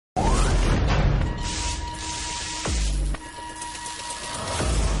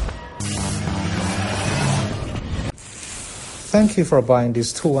Thank you for buying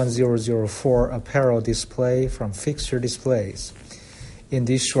this 21004 Apparel display from Fixture Displays. In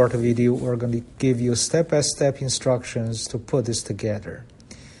this short video, we're going to give you step-by-step instructions to put this together.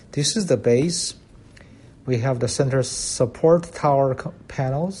 This is the base. We have the center support tower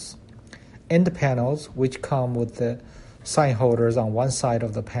panels, end panels, which come with the sign holders on one side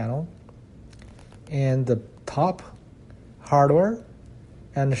of the panel, and the top hardware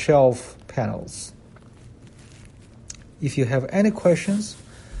and shelf panels. If you have any questions,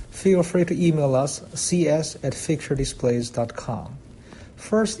 feel free to email us cs@fixturedisplays.com.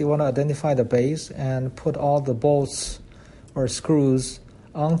 First, you want to identify the base and put all the bolts or screws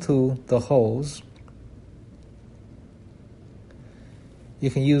onto the holes. You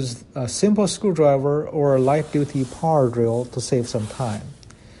can use a simple screwdriver or a light-duty power drill to save some time.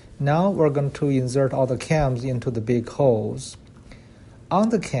 Now we're going to insert all the cams into the big holes. On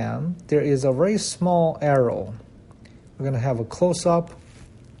the cam, there is a very small arrow. We're going to have a close-up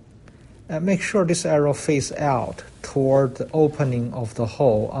and make sure this arrow faces out toward the opening of the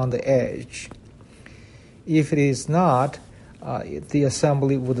hole on the edge. If it is not, the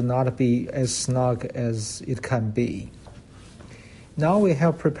assembly would not be as snug as it can be. Now we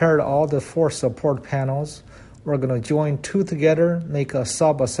have prepared all the 4 support panels. We're going to join 2 together, make a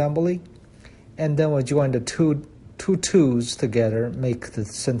sub-assembly, and then we'll join the two tubes together, make the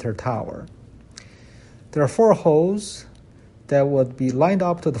center tower. There are 4 holes that would be lined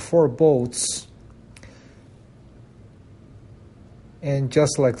up to the 4 bolts, and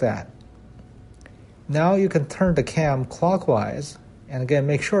just like that. Now you can turn the cam clockwise, and again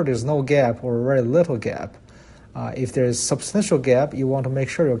make sure there's no gap or very little gap. If there is substantial gap, you want to make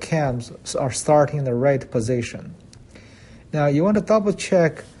sure your cams are starting in the right position. Now you want to double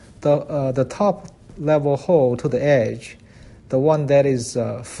check the top level hole to the edge. The one that is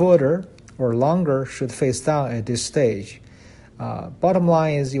further or longer should face down at this stage. Bottom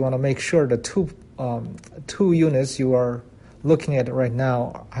line is you want to make sure the two units you are looking at right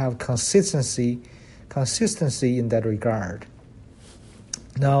now have consistency in that regard.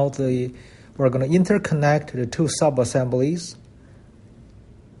 Now we're going to interconnect the 2 sub-assemblies,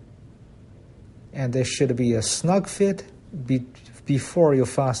 and there should be a snug fit before you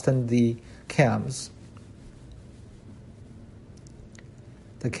fasten the cams.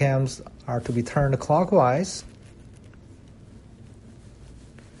 The cams are to be turned clockwise.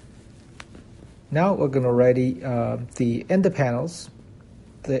 Now we're going to ready the end panels.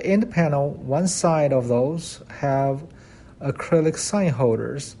 The end panel, one side of those have acrylic sign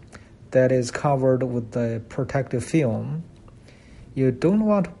holders that is covered with the protective film. You don't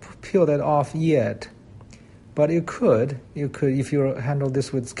want to peel that off yet, but you could if you handle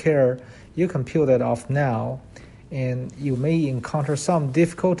this with care, you can peel that off now, and you may encounter some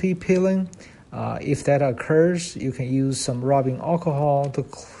difficulty peeling. If that occurs, you can use some rubbing alcohol to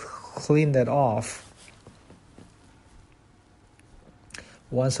clean that off.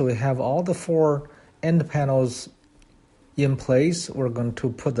 Once we have all the 4 end panels in place, we're going to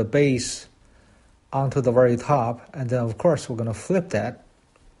put the base onto the very top, and then of course we're going to flip that.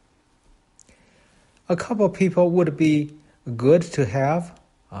 A couple of people would be good to have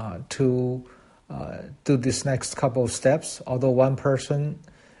to do this next couple of steps, although one person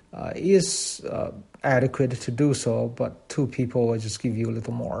is adequate to do so, but 2 people will just give you a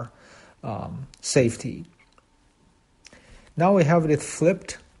little more safety. Now we have it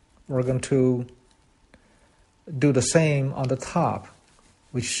flipped. We're going to do the same on the top,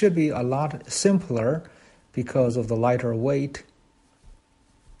 which should be a lot simpler because of the lighter weight.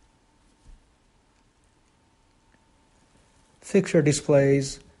 Fixture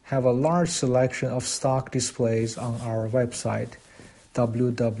Displays have a large selection of stock displays on our website,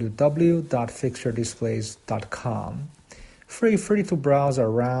 www.fixturedisplays.com. Feel free to browse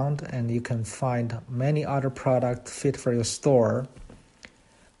around, and you can find many other products fit for your store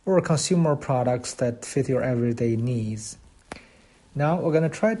or consumer products that fit your everyday needs. Now we're going to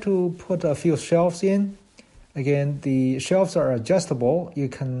try to put a few shelves in. Again, the shelves are adjustable. You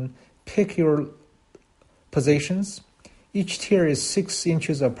can pick your positions. Each tier is 6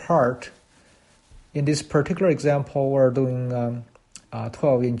 inches apart. In this particular example, we're doing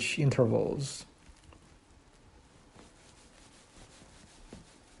 12-inch intervals.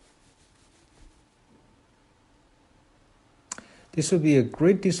 This would be a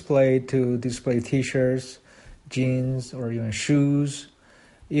great display to display t-shirts, jeans, or even shoes.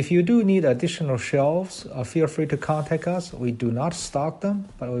 If you do need additional shelves, feel free to contact us. We do not stock them,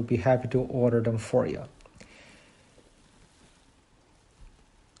 but we'll be happy to order them for you.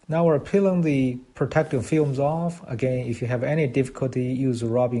 Now we're peeling the protective films off. Again, if you have any difficulty, use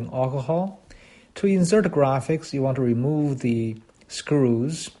rubbing alcohol. To insert graphics, you want to remove the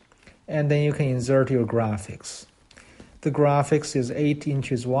screws, and then you can insert your graphics. The graphics is 8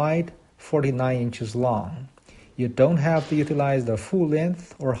 inches wide, 49 inches long. You don't have to utilize the full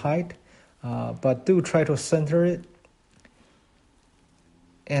length or height, but do try to center it,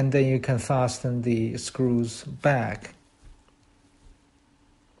 and then you can fasten the screws back.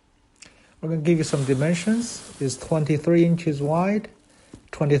 We're going to give you some dimensions. It's 23 inches wide,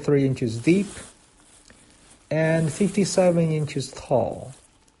 23 inches deep, and 57 inches tall.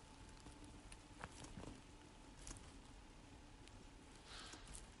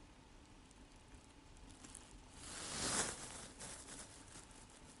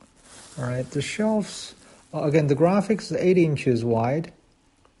 All right, the shelves, again, the graphics is 8 inches wide,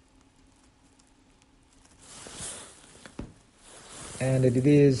 and it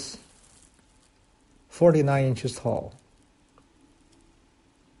is 49 inches tall.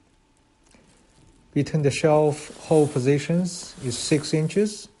 Between the shelf hole positions is 6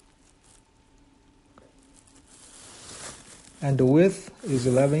 inches, and the width is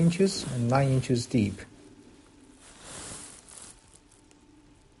 11 inches and 9 inches deep.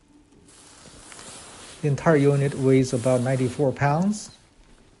 The entire unit weighs about 94 pounds.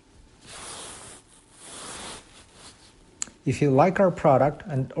 If you like our product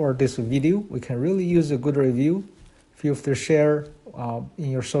or this video, we can really use a good review. Feel free to share in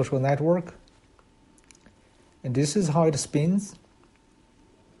your social network. And this is how it spins.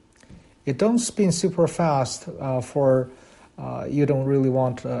 It don't spin super fast you don't really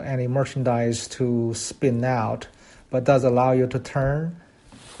want any merchandise to spin out, but does allow you to turn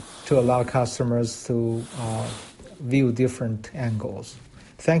to allow customers to view different angles.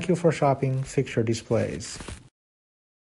 Thank you for shopping Fixture Displays.